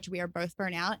times in which we are both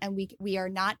burnout and we are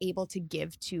not able to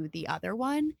give to the other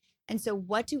one. And so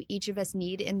what do each of us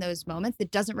need in those moments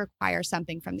that doesn't require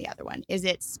something from the other one? Is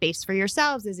it space for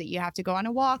yourselves? Is it you have to go on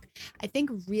a walk? I think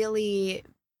really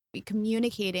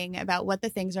communicating about what the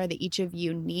things are that each of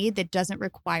you need that doesn't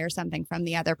require something from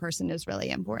the other person is really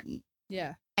important.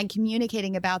 Yeah. And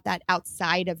communicating about that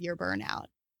outside of your burnout.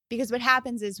 Because what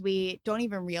happens is we don't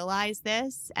even realize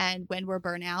this. And when we're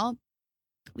burnout,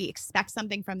 we expect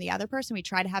something from the other person. We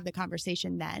try to have the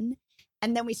conversation then,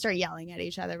 and then we start yelling at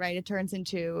each other, right? It turns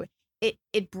into,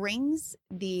 it brings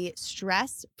the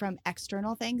stress from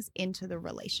external things into the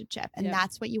relationship. And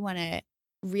that's what you want to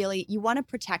you want to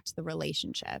protect the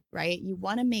relationship, right? You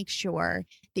want to make sure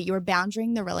that you're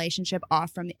boundarying the relationship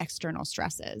off from the external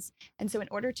stresses. And so in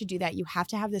order to do that, you have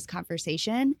to have this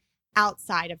conversation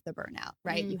outside of the burnout,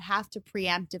 right? You have to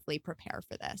preemptively prepare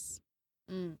for this.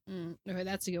 Okay,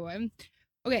 that's a good one.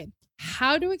 Okay,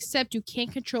 how to accept you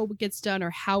can't control what gets done or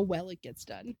how well it gets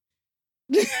done.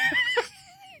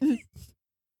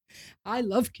 I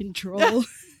love control.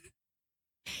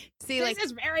 See, this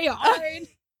is very hard.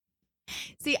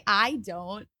 See, I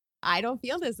don't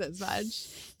feel this as much.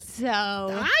 So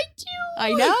I do.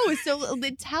 I know. So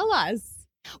tell us.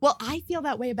 Well, I feel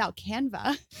that way about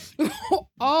Canva.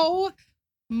 Oh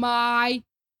my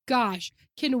gosh.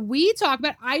 Can we talk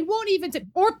about, I won't even say,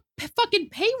 or fucking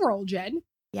payroll, Jen.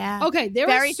 Yeah. Okay. There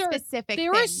Very are specific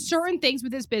There things. are certain things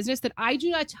with this business that I do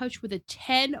not touch with a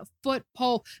 10-foot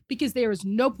pole because there is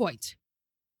no point.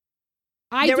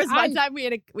 There was one time we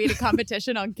had a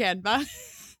competition on Canva.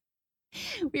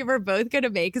 We were both going to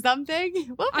make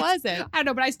something. What was it? I don't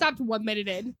know, but I stopped 1 minute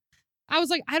in. I was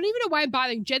like, I don't even know why I'm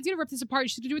bothering. Jen's going to rip this apart.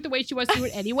 She's going to do it the way she wants to do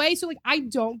it anyway. So, like, I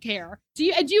don't care. Do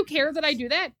you care that I do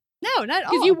that? No, not at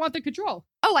all. Because you want the control.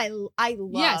 Oh, I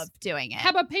love doing it.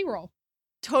 How about payroll?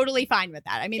 Totally fine with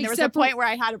that. I mean, there was a Except point where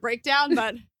I had a breakdown,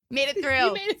 but made it through.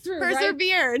 You made it through,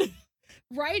 Persevered.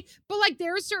 Right? But like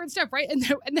there is certain stuff, right? And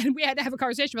then we had to have a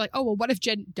conversation. We're like, oh, well, what if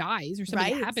Jen dies or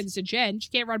something happens to Jen? She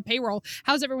can't run payroll.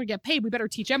 How's everyone get paid? We better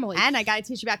teach Emily. And I got to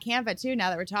teach you about Canva too, now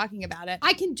that we're talking about it.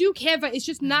 I can do Canva. It's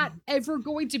just not ever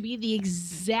going to be the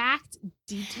exact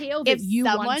detail that you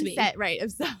want to be.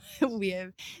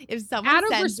 If someone out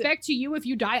of respect to you, if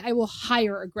you die, I will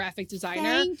hire a graphic designer.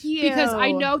 Thank you. Because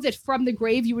I know that from the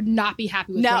grave, you would not be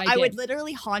happy with what I did. I would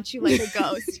literally haunt you like a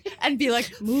ghost and be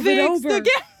like, move it over.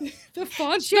 The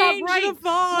font's not right. The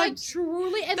font. Like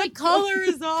truly, and the color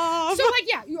is off. So like,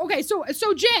 yeah, okay. So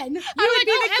Jen, you're like,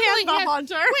 oh, Emily,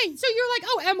 haunter. Wait, so you're like,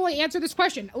 oh, Emily, answer this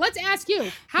question. Let's ask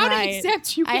you, how to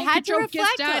accept you can't I had to control gets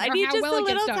reflect. done, I or need how just well a it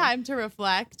gets little done. time to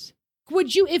reflect.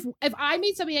 Would you, if I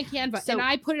made something on Canva and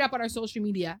I put it up on our social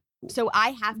media? So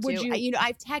I have to. Would you?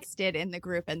 I've texted in the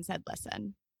group and said,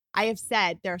 listen. I have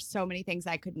said there are so many things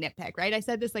I could nitpick, right? I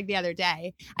said this like the other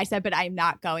day. I said, but I'm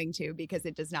not going to because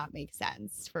it does not make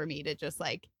sense for me to just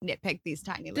like nitpick these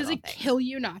tiny little things. Does it kill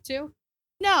you not to?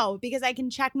 No, because I can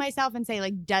check myself and say,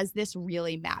 like, does this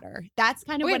really matter? That's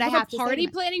kind of what I have to say. Party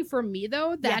planning for me,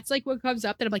 though, that's like what comes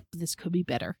up that I'm like, this could be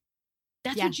better.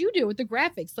 That's what you do with the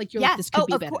graphics. Like, you're like, this could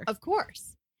be better. Of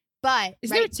course. But is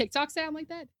there a TikTok sound like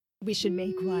that? We should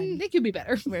make one. It could be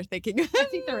better. We're thinking. I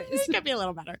think there is. It could be a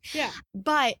little better. Yeah.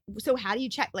 But so how do you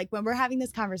check? Like when we're having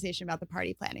this conversation about the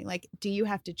party planning, like, do you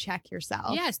have to check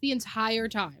yourself? Yes, the entire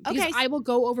time. Okay. Because I will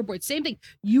go overboard. Same thing.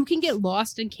 You can get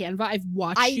lost in Canva. I've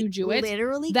watched you do it.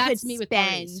 Literally That's could me with spend.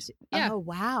 parties. Yeah. Oh,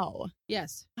 wow.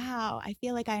 Yes. Wow. I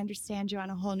feel like I understand you on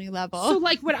a whole new level. So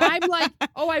like when I'm like,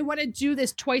 oh, I want to do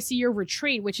this twice a year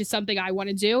retreat, which is something I want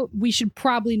to do. We should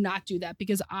probably not do that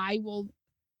because I will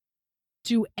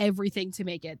do everything to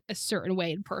make it a certain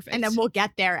way and perfect. And then we'll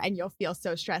get there and you'll feel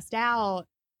so stressed out.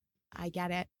 I get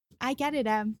it.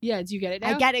 Em. Yeah, do you get it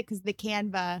now? I get it because the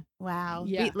Canva. Wow.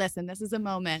 Yeah. Listen, this is a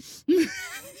moment.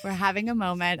 We're having a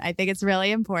moment. I think it's really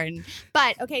important.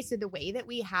 But okay, so the way that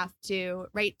we have to,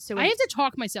 right? So I have to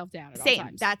talk myself down at all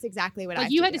times. That's exactly what I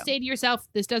have you to had do. to say to yourself,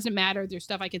 this doesn't matter. There's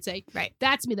stuff I could say. Right.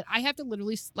 That's me. That I have to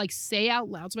literally like say out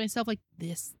loud to myself, like,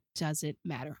 this doesn't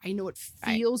matter. I know it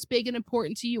feels big and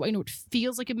important to you. I know it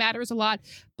feels like it matters a lot.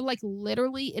 But like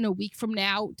literally in a week from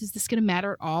now, is this going to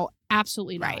matter at all?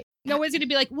 Absolutely not. Right. No one's going to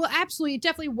be like, well, absolutely, it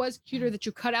definitely was cuter that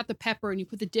you cut out the pepper and you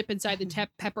put the dip inside the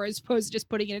pepper as opposed to just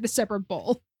putting it in a separate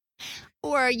bowl.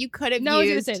 Or you could have No one's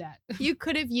going used to say that. you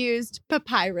could have used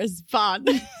papyrus font.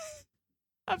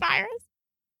 Papyrus.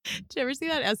 Did you ever see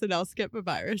that SNL skit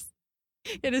Papyrus?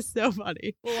 It is so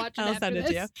funny. We'll watch it I'll after send it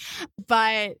this. to you.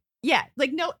 But yeah,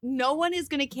 like no one is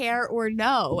going to care or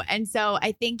know. And so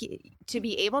I think to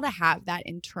be able to have that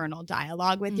internal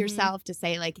dialogue with Mhm. yourself to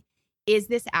say like, is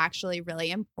this actually really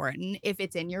important? If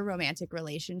it's in your romantic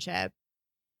relationship,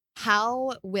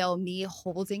 how will me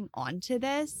holding on to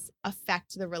this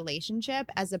affect the relationship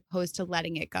as opposed to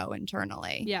letting it go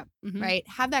internally? Yeah. Mhm. Right?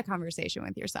 Have that conversation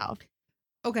with yourself.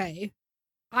 Okay.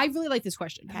 I really like this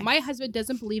question. Okay. My husband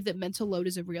doesn't believe that mental load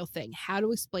is a real thing. How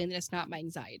to explain that it's not my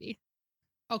anxiety?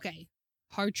 Okay.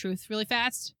 Hard truth really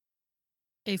fast.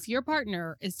 If your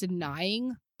partner is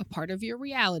denying a part of your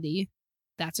reality,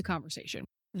 that's a conversation.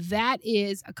 That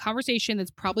is a conversation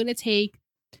that's probably going to take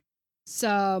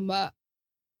some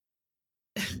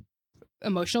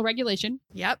emotional regulation,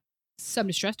 Yep. some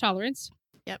distress tolerance,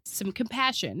 Yep. some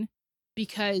compassion,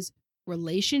 because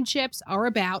relationships are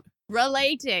about.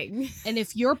 Relating. And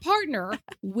if your partner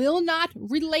will not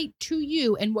relate to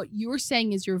you and what you're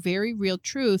saying is your very real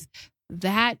truth,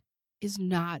 that is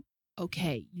not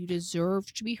okay. You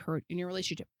deserve to be hurt in your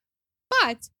relationship.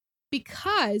 But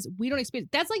because we don't experience,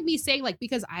 that's like me saying, like,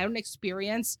 because I don't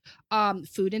experience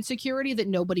food insecurity, that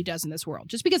nobody does in this world.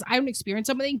 Just because I don't experience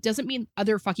something doesn't mean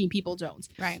other fucking people don't.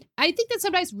 Right. I think that's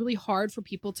sometimes really hard for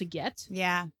people to get.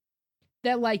 Yeah.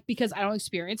 That, like, because I don't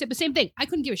experience it. But same thing, I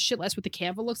couldn't give a shit less what the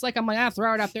Canva looks like. I'm like,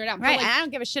 throw it up there. Right. But, like, I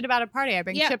don't give a shit about a party. I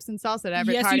bring Yeah. chips and salsa to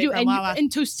every yes, party you do. from And, Wawa. and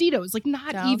Tostitos, like,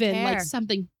 not Don't even like care.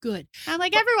 something good. I'm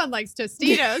like, everyone likes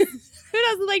Tostitos. Who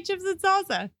doesn't like chips and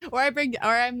salsa? Or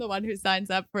I'm the one who signs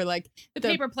up for like The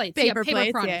paper plates, paper paper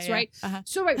plates. products, Yeah. right? Uh-huh.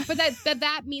 So right, but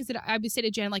that means that I would say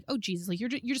to Jen, like, oh Jesus, like you're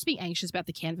just being anxious about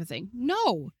the Canva thing.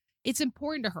 No, it's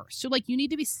important to her. So like you need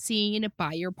to be seen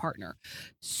by your partner.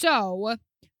 So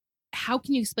how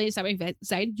can you explain this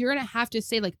anxiety? You're gonna have to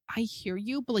say like, I hear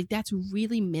you, but like that's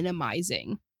really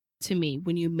minimizing to me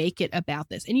when you make it about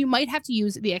this. And you might have to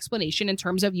use the explanation in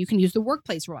terms of, you can use the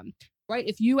workplace one, right?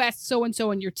 If you ask so and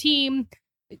so on your team,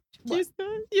 Use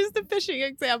the fishing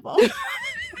example.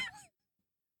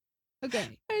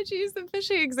 okay. Why'd you use the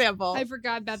fishing example? I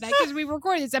forgot about that because we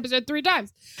recorded this episode 3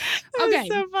 times. That was Okay.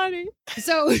 so funny.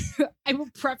 So I will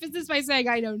preface this by saying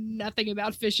I know nothing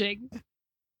about fishing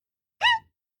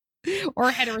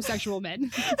or heterosexual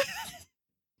men.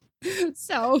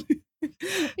 So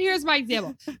here's my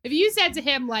example. If you said to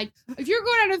him, like, if you're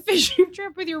going on a fishing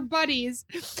trip with your buddies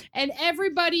and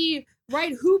everybody,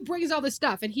 right, who brings all the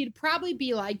stuff? And he'd probably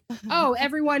be like, oh,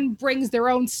 everyone brings their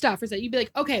own stuff. Or so you'd be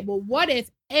like, okay, well, what if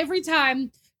every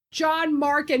time John,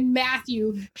 Mark, and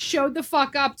Matthew showed the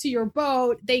fuck up to your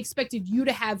boat, they expected you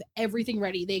to have everything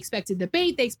ready. They expected the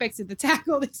bait, they expected the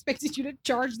tackle, they expected you to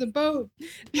charge the boat,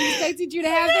 they expected you to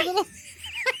have the little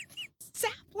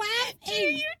stop laughing. Do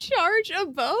you charge a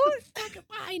boat?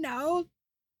 I know.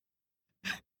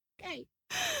 Okay.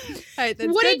 All right,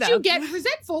 that's Wouldn't good, you though. get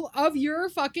resentful of your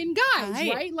fucking guys,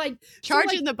 Right. right? Like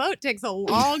Charging the boat takes a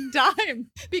long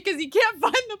time because you can't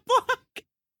find the plug.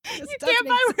 You can't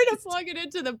find where to plug it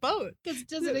into the boat. because it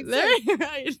doesn't There- exist.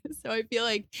 right. So I feel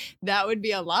like that would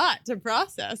be a lot to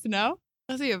process, no?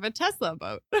 Unless you have a Tesla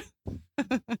boat.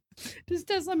 Does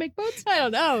Tesla make boats? I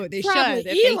don't know. They Probably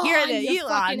should. If they hear Elon, the you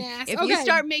fucking Elon, ass. if you Okay.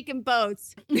 start making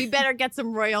boats, we better get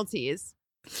some royalties.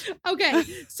 Okay,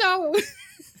 so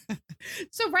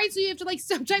right, so you have to like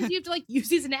sometimes you have to like use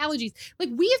these analogies. Like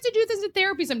we have to do this in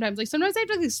therapy sometimes. Like sometimes I have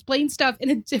to like, explain stuff in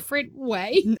a different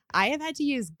way. I have had to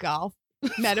use golf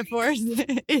metaphors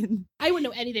in I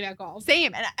wouldn't know anything about golf.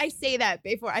 same. And I say that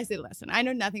before I say, listen, I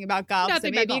know nothing about golf. Nothing so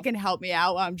about maybe you golf. can help me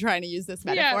out while I'm trying to use this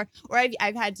Yeah. metaphor. Or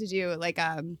I've had to do like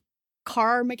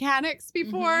car mechanics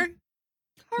before.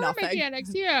 Car Nothing. mechanics,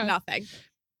 yeah. Nothing.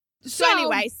 So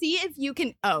anyway, see if you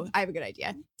can. Oh, I have a good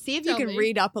idea. See if you Tell can me.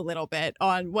 read up a little bit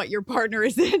on what your partner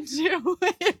is into.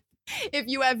 If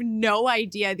you have no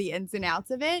idea the ins and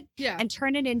outs of it, yeah. and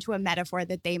turn it into a metaphor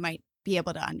that they might be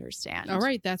able to understand. All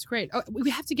right, that's great. Oh, we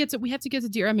have to get to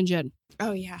Dear Em and Jen.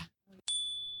 Oh yeah.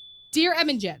 Dear Em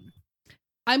and Jen,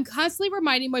 I'm constantly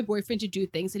reminding my boyfriend to do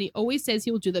things, and he always says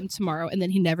he will do them tomorrow, and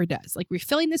then he never does. Like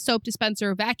refilling the soap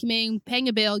dispenser, vacuuming, paying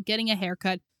a bill, getting a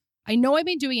haircut. I know I've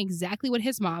been doing exactly what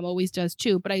his mom always does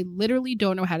too, but I literally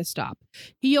don't know how to stop.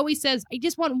 He always says, I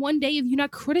just want one day of you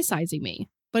not criticizing me.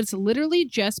 But it's literally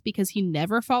just because he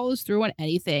never follows through on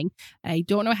anything, and I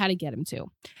don't know how to get him to.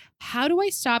 How do I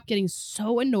stop getting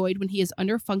so annoyed when he is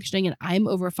under functioning and I'm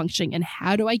over functioning, and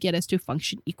how do I get us to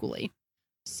function equally?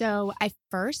 So I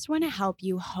first want to help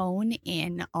you hone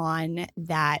in on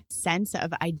that sense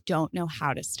of I don't know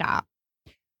how to stop.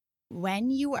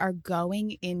 When you are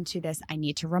going into this, I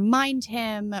need to remind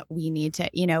him, we need to,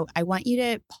 I want you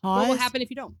to pause. What will happen if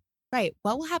you don't? Right.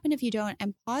 What will happen if you don't?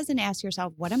 And pause and ask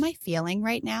yourself, what am I feeling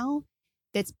right now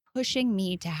that's pushing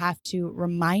me to have to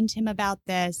remind him about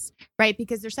this? Right.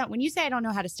 Because when you say, I don't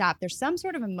know how to stop, there's some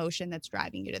sort of emotion that's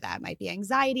driving you to that. It might be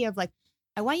anxiety of like,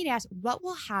 I want you to ask, what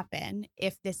will happen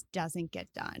if this doesn't get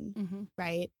done? Mm-hmm.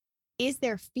 Right. Is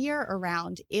there fear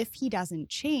around if he doesn't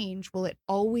change? Will it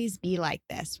always be like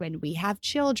this when we have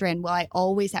children? Will I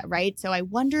always have, right? So I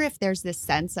wonder if there's this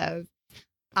sense of,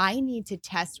 I need to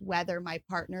test whether my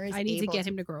partner is I need to able get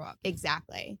him to grow up.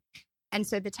 Exactly. And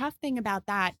so the tough thing about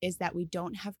that is that we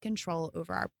don't have control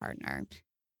over our partner.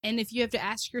 And if you have to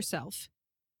ask yourself,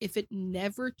 if it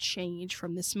never changed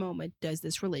from this moment, does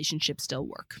this relationship still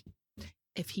work?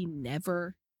 If he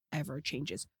never, ever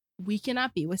changes, we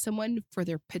cannot be with someone for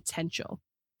their potential.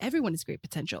 Everyone has great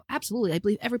potential. Absolutely. I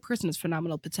believe every person has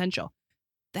phenomenal potential.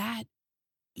 That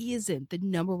isn't the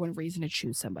number one reason to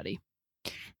choose somebody.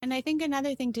 And I think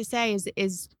another thing to say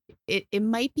is it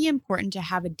might be important to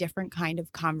have a different kind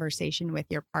of conversation with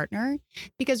your partner,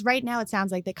 because right now it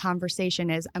sounds like the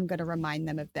conversation is, I'm going to remind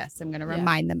them of this. I'm going to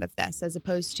remind them of this, as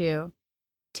opposed to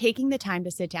taking the time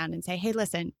to sit down and say, hey,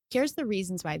 listen, here's the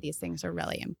reasons why these things are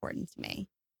really important to me,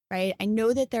 right? I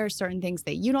know that there are certain things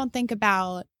that you don't think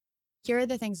about. Here are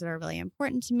the things that are really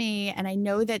important to me. And I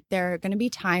know that there are going to be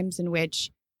times in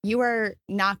which you are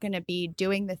not going to be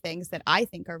doing the things that I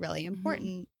think are really important.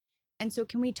 Mm-hmm. And so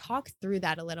can we talk through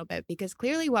that a little bit? Because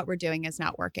clearly what we're doing is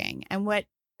not working. And what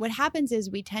happens is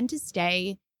we tend to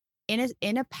stay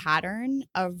in a pattern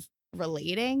of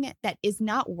relating that is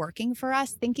not working for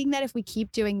us, thinking that if we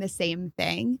keep doing the same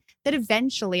thing, that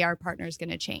eventually our partner is going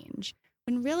to change.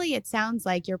 When really it sounds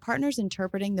like your partner's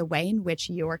interpreting the way in which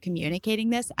you're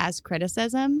communicating this as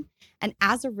criticism. And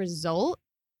as a result,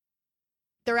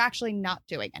 they're actually not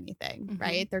doing anything, mm-hmm.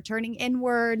 right? They're turning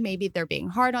inward. Maybe they're being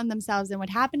hard on themselves. And what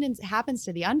happens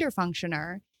to the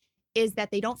underfunctioner is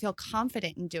that they don't feel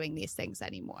confident in doing these things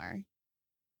anymore.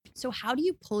 So how do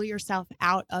you pull yourself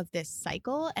out of this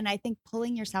cycle? And I think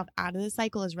pulling yourself out of the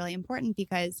cycle is really important,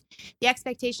 because the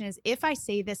expectation is, if I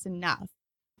say this enough,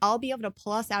 I'll be able to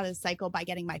pull us out of the cycle by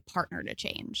getting my partner to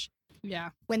change. Yeah.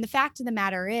 When the fact of the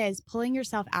matter is, pulling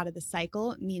yourself out of the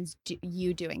cycle means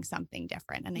you doing something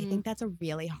different. And I think that's a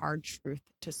really hard truth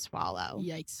to swallow.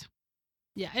 Yikes.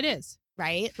 Yeah, it is.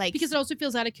 Right? Like, because it also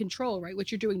feels out of control, right?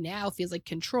 What you're doing now feels like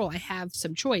control. I have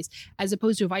some choice, as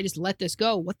opposed to, if I just let this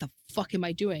go, what the fuck am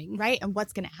I doing? Right. And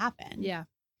what's going to happen? Yeah.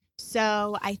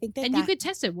 So I think that, you could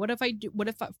test it. What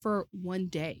if for one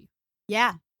day?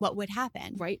 Yeah. What would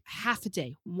happen? Right. Half a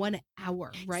day, 1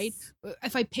 hour, right?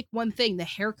 If I pick one thing, the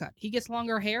haircut, he gets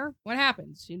longer hair. What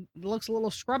happens? He looks a little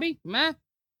scrubby. Meh.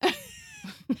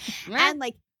 And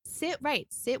like, sit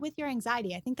with your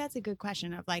anxiety. I think that's a good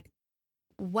question of like,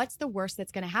 what's the worst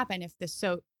that's going to happen if the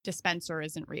soap dispenser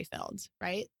isn't refilled,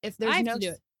 right? If there's I have to do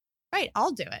it. Right,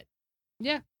 I'll do it.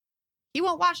 Yeah. He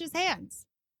won't wash his hands.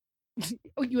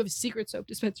 Oh, you have a secret soap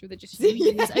dispenser that just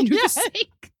leaves under the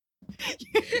sink.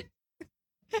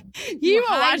 He won't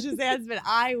wash his hands, but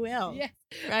I will. Yeah.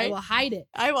 Right? I will hide it.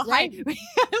 I will hide it.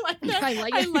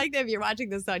 I like that if you're watching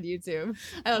this on YouTube.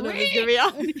 I don't know if it's going to be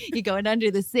on. You're going under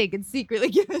the sink and secretly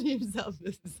giving yourself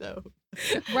this soap.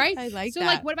 Right? I like that. So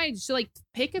like, what am I? So like,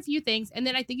 pick a few things. And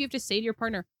then I think you have to say to your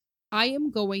partner, I am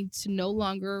going to no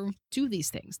longer do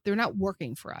these things. They're not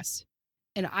working for us.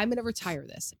 And I'm going to retire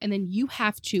this. And then you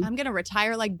have to. I'm going to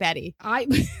retire like Betty.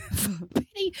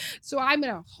 Betty. So I'm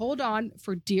going to hold on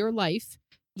for dear life.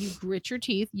 You grit your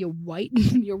teeth, your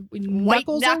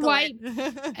knuckles are white,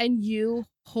 and you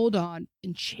hold on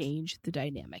and change the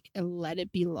dynamic and let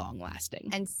it be long lasting.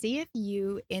 And see if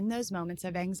you, in those moments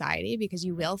of anxiety, because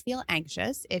you will feel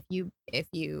anxious if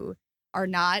you are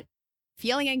not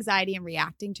feeling anxiety and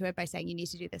reacting to it by saying you need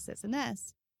to do this, this, and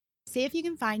this. See if you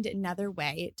can find another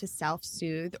way to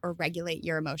self-soothe or regulate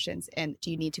your emotions. And do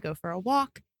you need to go for a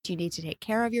walk? Do you need to take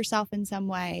care of yourself in some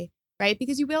way? Right?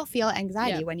 Because you will feel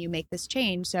anxiety when you make this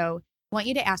change. So I want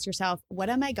you to ask yourself,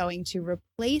 what am I going to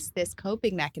replace this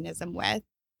coping mechanism with?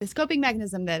 This coping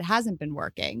mechanism that hasn't been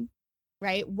working,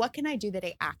 right? What can I do that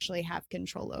I actually have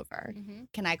control over? Mm-hmm.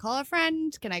 Can I call a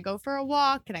friend? Can I go for a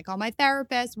walk? Can I call my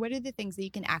therapist? What are the things that you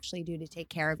can actually do to take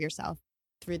care of yourself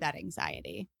through that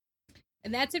anxiety?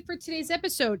 And that's it for today's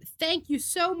episode. Thank you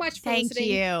so much for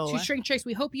listening you. to Shrink Tricks.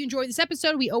 We hope you enjoyed this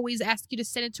episode. We always ask you to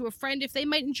send it to a friend if they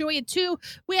might enjoy it too.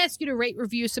 We ask you to rate,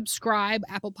 review, subscribe,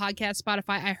 Apple Podcasts,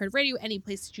 Spotify, iHeartRadio, any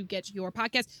place that you get your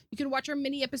podcast. You can watch our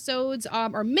mini-episodes,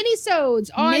 or mini-sodes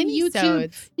on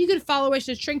YouTube. You can follow us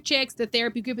at Shrink Chicks, the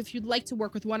therapy group, if you'd like to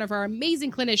work with one of our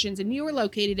amazing clinicians and you are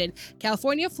located in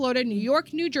California, Florida, New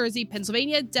York, New Jersey,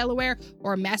 Pennsylvania, Delaware,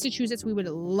 or Massachusetts. We would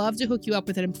love to hook you up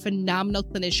with a phenomenal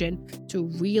clinician to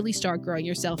really start growing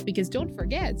yourself, because don't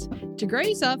forget, to grow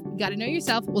yourself, you got to know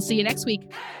yourself. We'll see you next week.